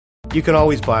You can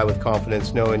always buy with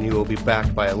confidence knowing you will be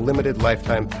backed by a limited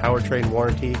lifetime powertrain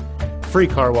warranty, free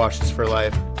car washes for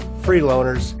life, free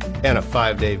loaners, and a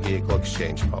 5-day vehicle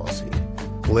exchange policy.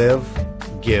 Live,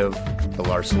 give the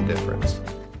Larson difference.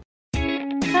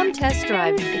 Come test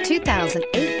drive the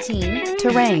 2018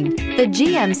 Terrain. The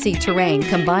GMC Terrain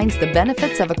combines the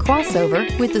benefits of a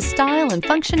crossover with the style and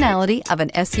functionality of an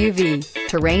SUV.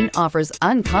 Terrain offers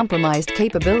uncompromised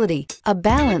capability, a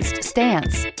balanced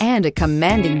stance, and a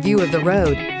commanding view of the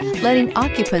road, letting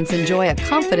occupants enjoy a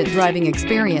confident driving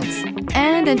experience.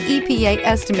 And an EPA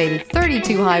estimated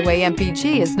 32 highway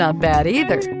MPG is not bad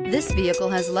either. This vehicle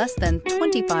has less than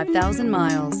 25,000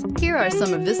 miles. Here are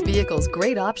some of this vehicle's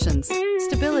great options: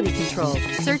 stability control.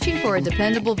 Searching for a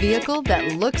dependable vehicle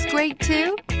that looks great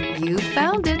too? You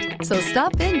found it, so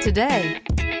stop in today.